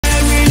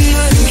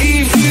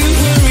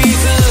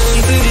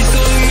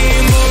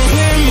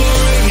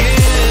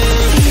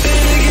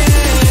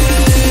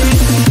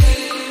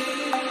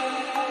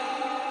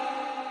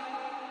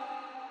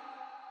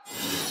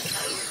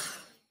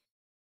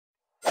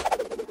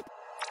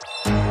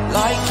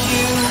like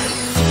you.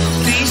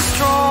 Be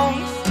strong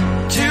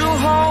to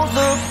hold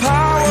the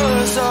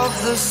powers of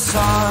the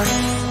sun.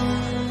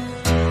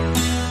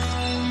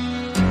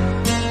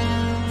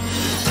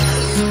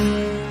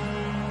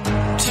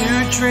 To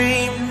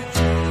dream,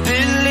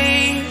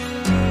 believe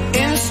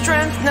in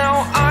strength. Now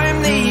I'm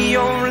the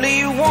only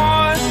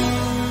one,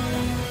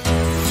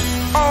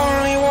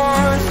 only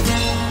one.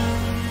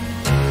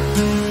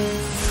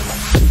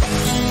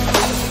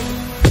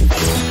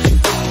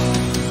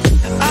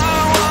 I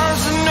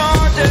was an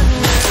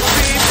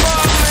ordinary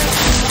boy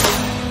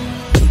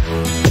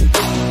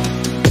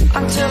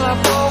until I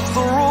broke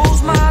the rules.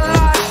 My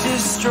life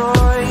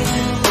destroyed,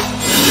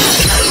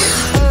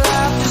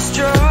 life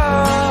destroyed.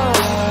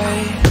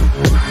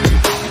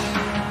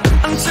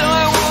 Until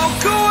I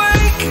woke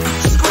awake,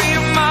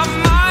 scream my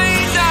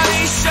mind, I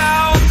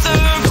shout, the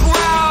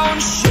ground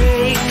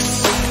shakes.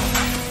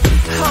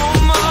 How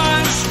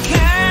much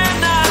can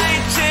I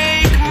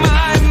take?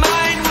 My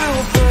mind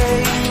will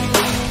break.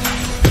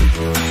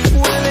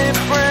 Will it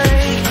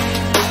break?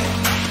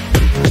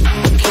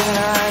 Can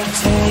I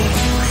take?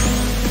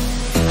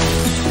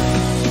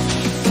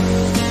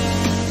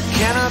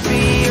 Can I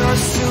be your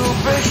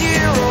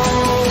superhero?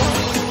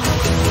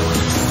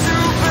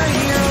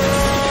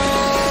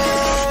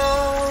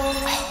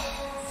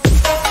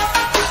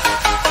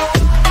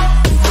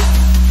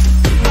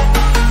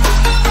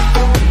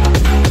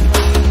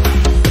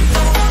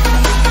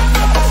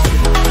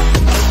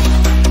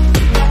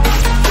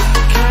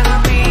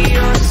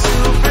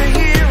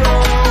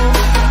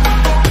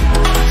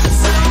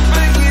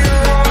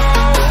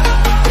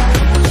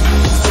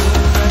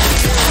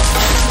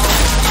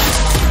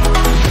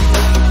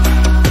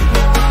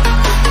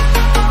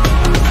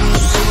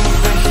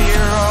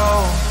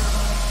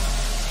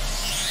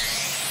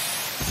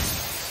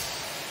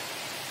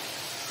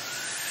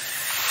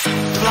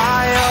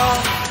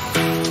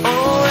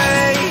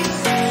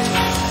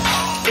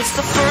 It's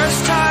the first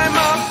time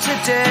of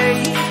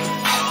today.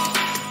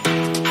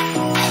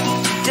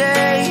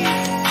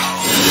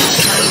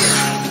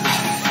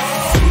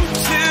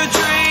 To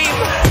dream,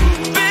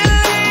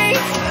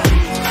 believe.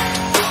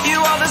 You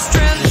are the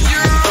strength,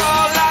 you're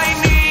all I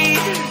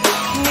need.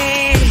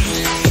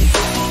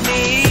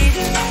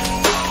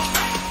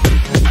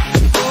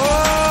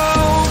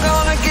 Oh,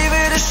 gonna give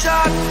it a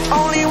shot.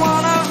 Only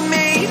one of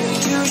me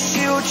to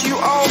shield you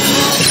all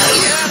from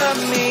the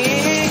enemy.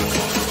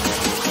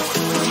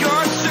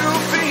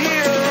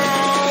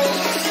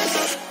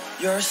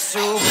 You're a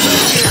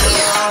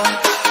superhero.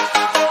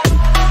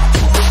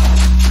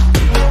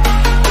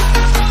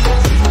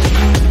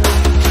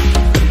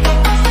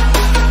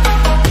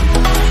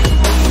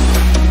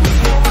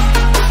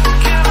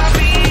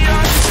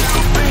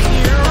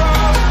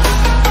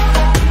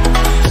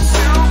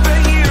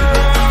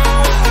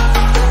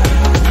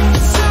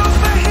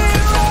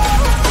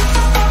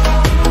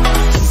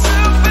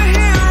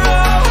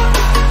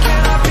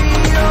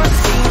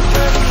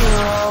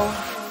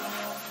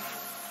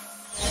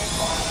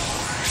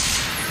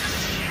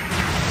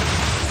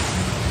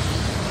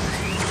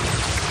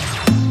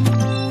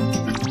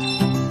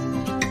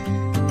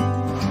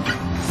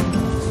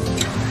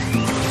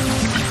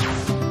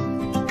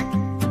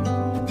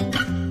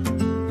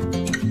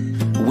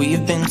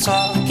 We've been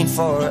talking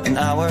for an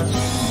hour,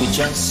 we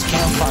just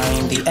can't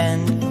find the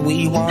end.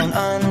 We won't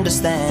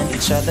understand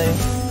each other.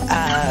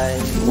 I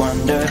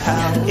wonder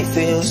how it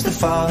feels to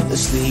fall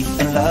asleep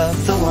and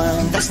love the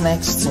one that's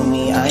next to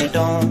me. I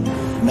don't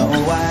know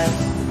why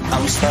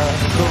I'm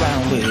stuck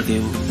around with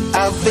you.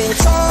 I've been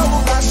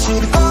told I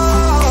should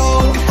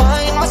go,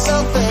 find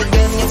myself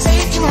again. You're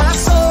taking my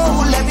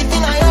soul,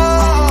 everything I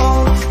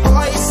own,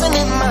 poison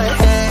in my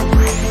head.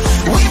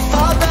 We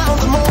fall down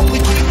the moon, we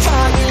keep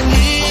trying,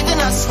 leaving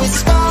us with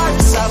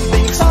scars. I've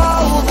been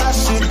told I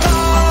should go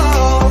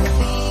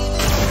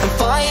and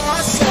find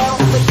myself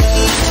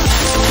again.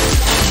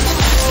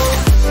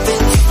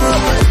 Then you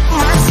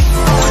my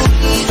soul,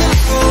 even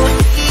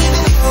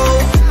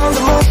down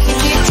the moon, we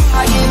keep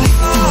trying,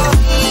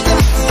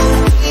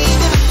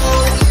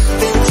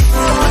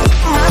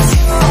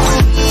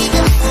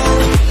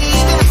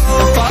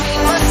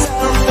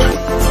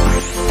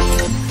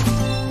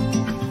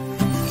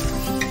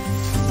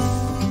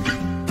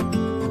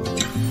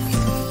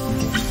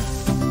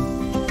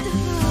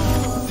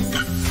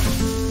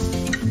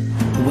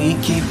 We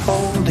keep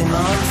holding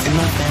on for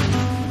nothing.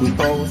 We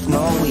both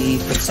know we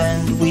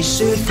pretend we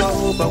should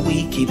go, but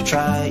we keep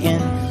trying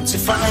to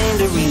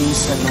find a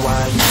reason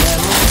why you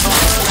can't move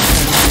on.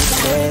 We're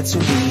scared to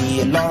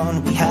be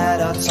alone. We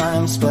had our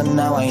times, but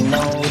now I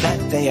know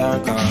that they are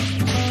gone.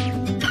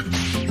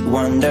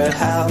 Wonder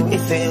how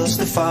it feels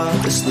to fall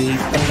asleep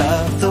and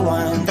love the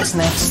one that's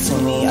next to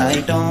me.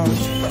 I don't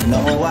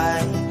know why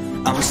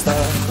I'm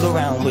stuck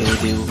around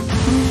with you.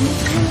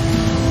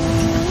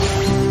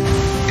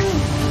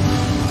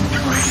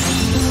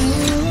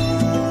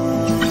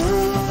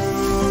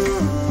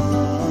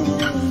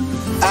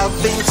 I've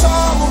been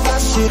told